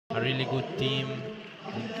a really good team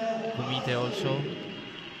in Kumite also.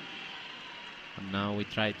 And now we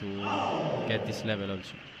try to get this level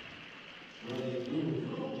also.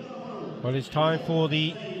 Well, it's time for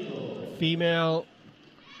the female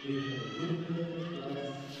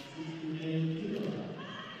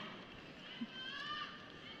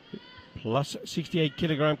plus 68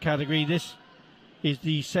 kilogram category. This is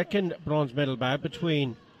the second bronze medal bout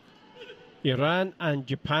between Iran and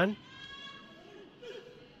Japan.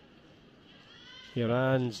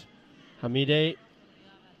 Iran's Hamideh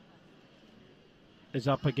is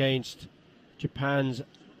up against Japan's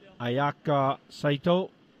Ayaka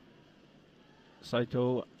Saito.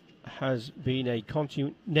 Saito has been a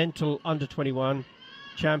continental under-21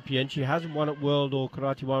 champion. She hasn't won at world or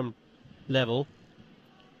Karate 1 level.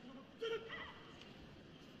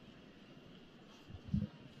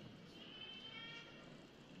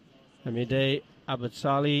 Hamideh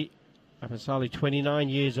Abbasali, 29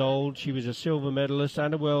 years old. She was a silver medalist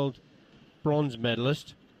and a world bronze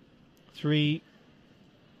medalist. 3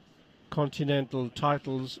 continental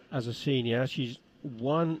titles as a senior. She's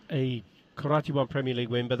won a Karate 1 Premier League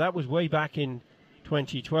win, but that was way back in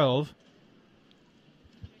 2012.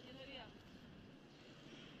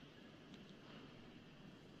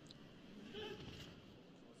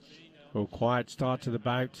 A quiet start to the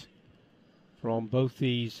bout from both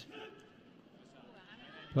these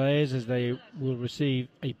players, as they will receive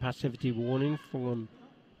a passivity warning from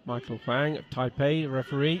Michael Huang of Taipei, the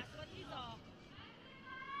referee.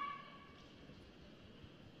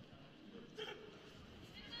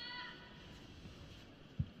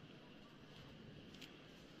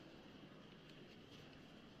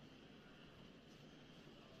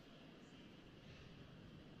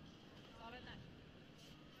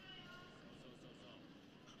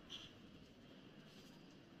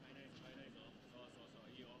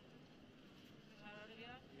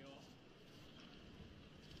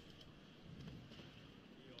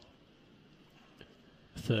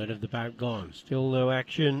 Third of the bout gone. Still no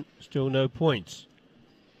action, still no points.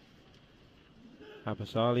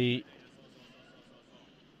 Abbasali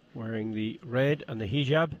wearing the red and the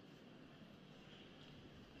hijab.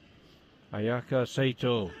 Ayaka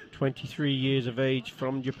Saito, 23 years of age,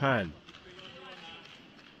 from Japan.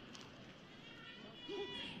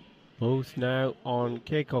 Both now on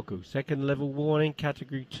Keikoku, second level warning,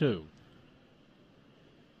 category 2.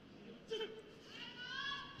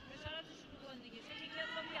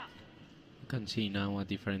 You can see now a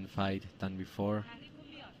different fight than before.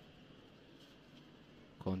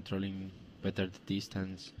 Controlling better the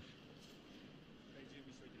distance,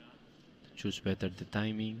 choose better the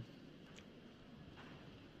timing.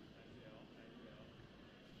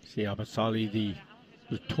 See Abbasali,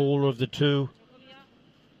 the taller of the two.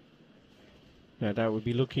 Now that would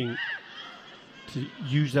be looking to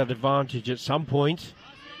use that advantage at some point.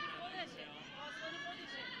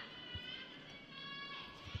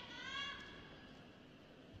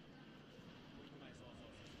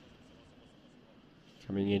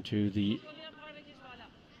 Coming into the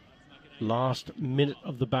last minute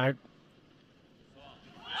of the bout.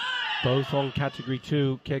 Both on category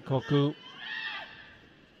 2, Keikoku.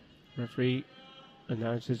 Referee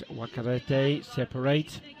announces wakarete,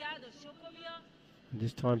 separate. And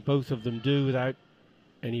this time both of them do without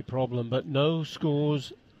any problem, but no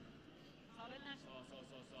scores.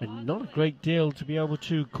 And not a great deal to be able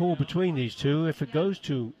to call between these two. If it goes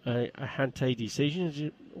to a Hante decision,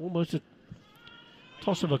 it's almost a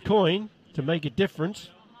toss of a coin to make a difference.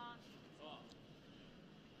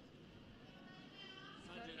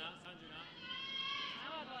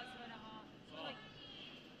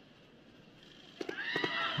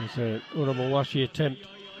 There's an Uramawashi attempt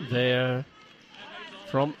there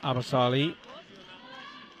from Abbasali.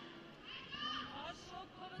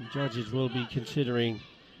 The judges will be considering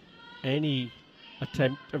any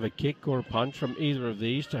attempt of a kick or a punch from either of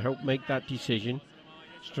these to help make that decision.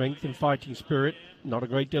 Strength and fighting spirit, not a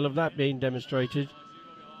great deal of that being demonstrated.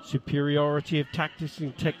 Superiority of tactics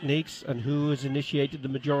and techniques, and who has initiated the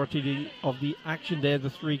majority of the action. They're the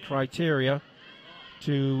 3 criteria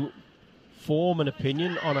to form an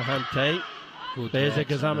opinion on a Hante. There's a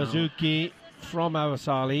Kazamazuki from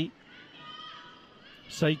Abbasali.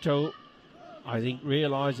 Saito, I think,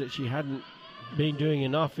 realised that she hadn't been doing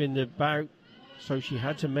enough in the bout, so she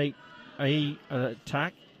had to make an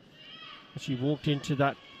attack. She walked into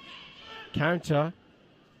that counter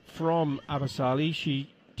from Abbasali. She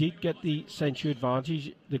did get the Senshu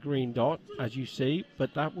advantage, the green dot, as you see,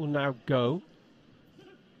 but that will now go.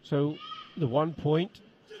 So the 1 point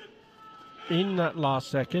in that last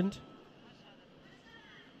second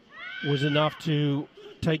was enough to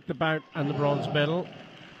take the bout and the bronze medal.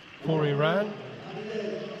 for Iran.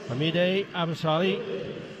 Hamideh Abbasali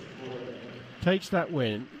takes that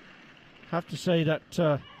win. Have to say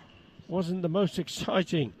that wasn't the most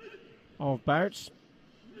exciting of bouts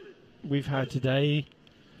we've had today,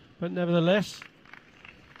 but nevertheless,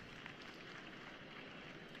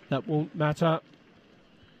 that won't matter,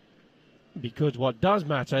 because what does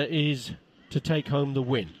matter is to take home the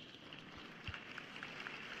win.